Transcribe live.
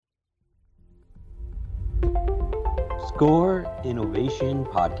SCORE Innovation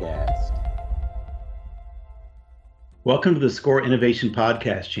Podcast. Welcome to the SCORE Innovation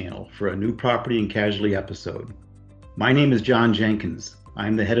Podcast channel for a new property and casualty episode. My name is John Jenkins.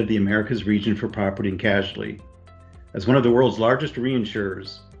 I'm the head of the Americas region for property and casualty. As one of the world's largest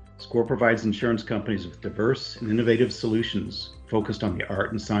reinsurers, SCORE provides insurance companies with diverse and innovative solutions focused on the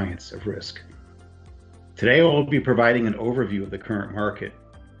art and science of risk. Today, I will be providing an overview of the current market.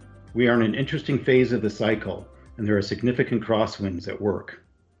 We are in an interesting phase of the cycle, and there are significant crosswinds at work.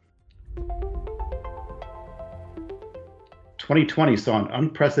 2020 saw an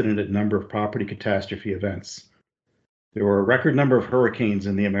unprecedented number of property catastrophe events. There were a record number of hurricanes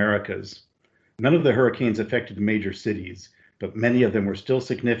in the Americas. None of the hurricanes affected the major cities, but many of them were still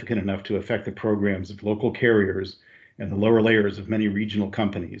significant enough to affect the programs of local carriers and the lower layers of many regional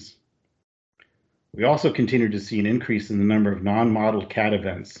companies. We also continued to see an increase in the number of non-modeled CAT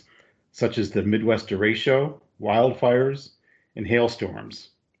events, such as the Midwest derecho, wildfires, and hailstorms.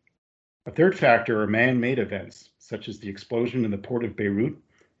 A third factor are man-made events, such as the explosion in the port of Beirut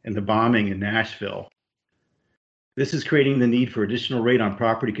and the bombing in Nashville. This is creating the need for additional rate on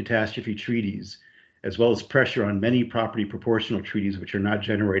property catastrophe treaties, as well as pressure on many property proportional treaties which are not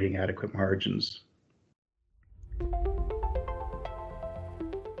generating adequate margins.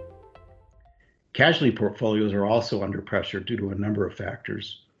 Casualty portfolios are also under pressure due to a number of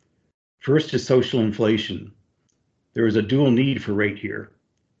factors. First is social inflation. There is a dual need for rate here.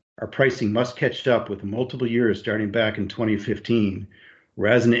 Our pricing must catch up with multiple years starting back in 2015,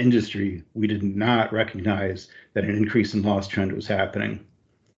 where as an industry, we did not recognize that an increase in loss trend was happening.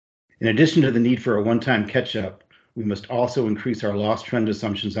 In addition to the need for a one-time catch-up, we must also increase our loss trend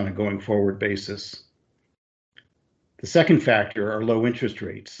assumptions on a going forward basis. The second factor are low interest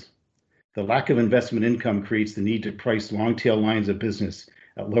rates. The lack of investment income creates the need to price long-tail lines of business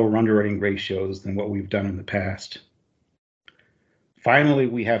at lower underwriting ratios than what we've done in the past. Finally,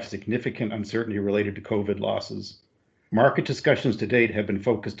 we have significant uncertainty related to COVID losses. Market discussions to date have been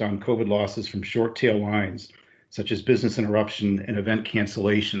focused on COVID losses from short tail lines, such as business interruption and event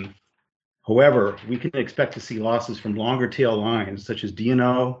cancellation. However, we can expect to see losses from longer tail lines, such as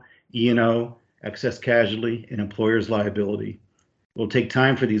D&O, E&O, excess casualty, and employer's liability. It will take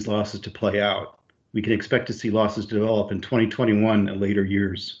time for these losses to play out. We can expect to see losses develop in 2021 and later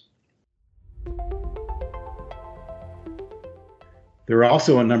years. There are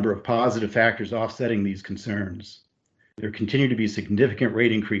also a number of positive factors offsetting these concerns. There continue to be significant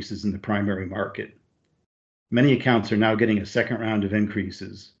rate increases in the primary market. Many accounts are now getting a second round of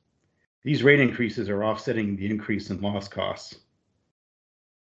increases. These rate increases are offsetting the increase in loss costs.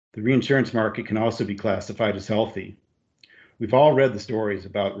 The reinsurance market can also be classified as healthy. We've all read the stories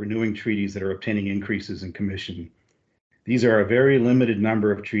about renewing treaties that are obtaining increases in commission. These are a very limited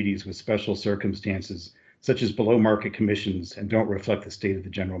number of treaties with special circumstances, such as below market commissions, and don't reflect the state of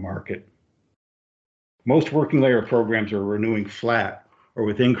the general market. Most working layer programs are renewing flat or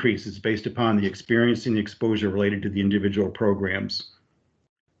with increases based upon the experience and the exposure related to the individual programs.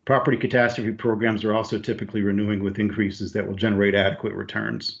 Property catastrophe programs are also typically renewing with increases that will generate adequate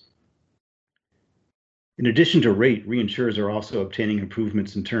returns. In addition to rate, reinsurers are also obtaining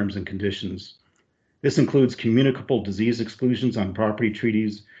improvements in terms and conditions. This includes communicable disease exclusions on property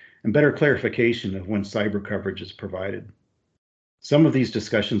treaties and better clarification of when cyber coverage is provided. Some of these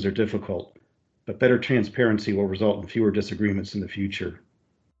discussions are difficult, but better transparency will result in fewer disagreements in the future.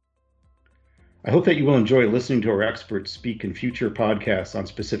 I hope that you will enjoy listening to our experts speak in future podcasts on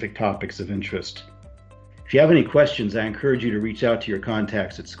specific topics of interest. If you have any questions, I encourage you to reach out to your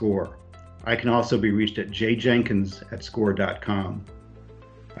contacts at SCORE. I can also be reached at jjenkins@score.com.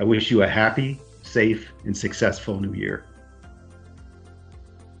 I wish you a happy, safe, and successful new year.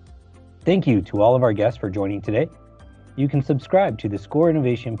 Thank you to all of our guests for joining today. You can subscribe to the SCORE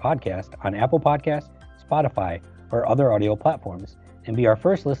Innovation Podcast on Apple Podcasts, Spotify, or other audio platforms, and be our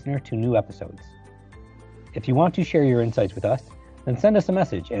first listener to new episodes. If you want to share your insights with us, then send us a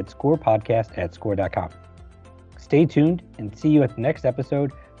message at scorepodcast@score.com. Stay tuned and see you at the next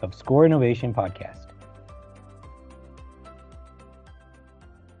episode of SCORE Innovation Podcast.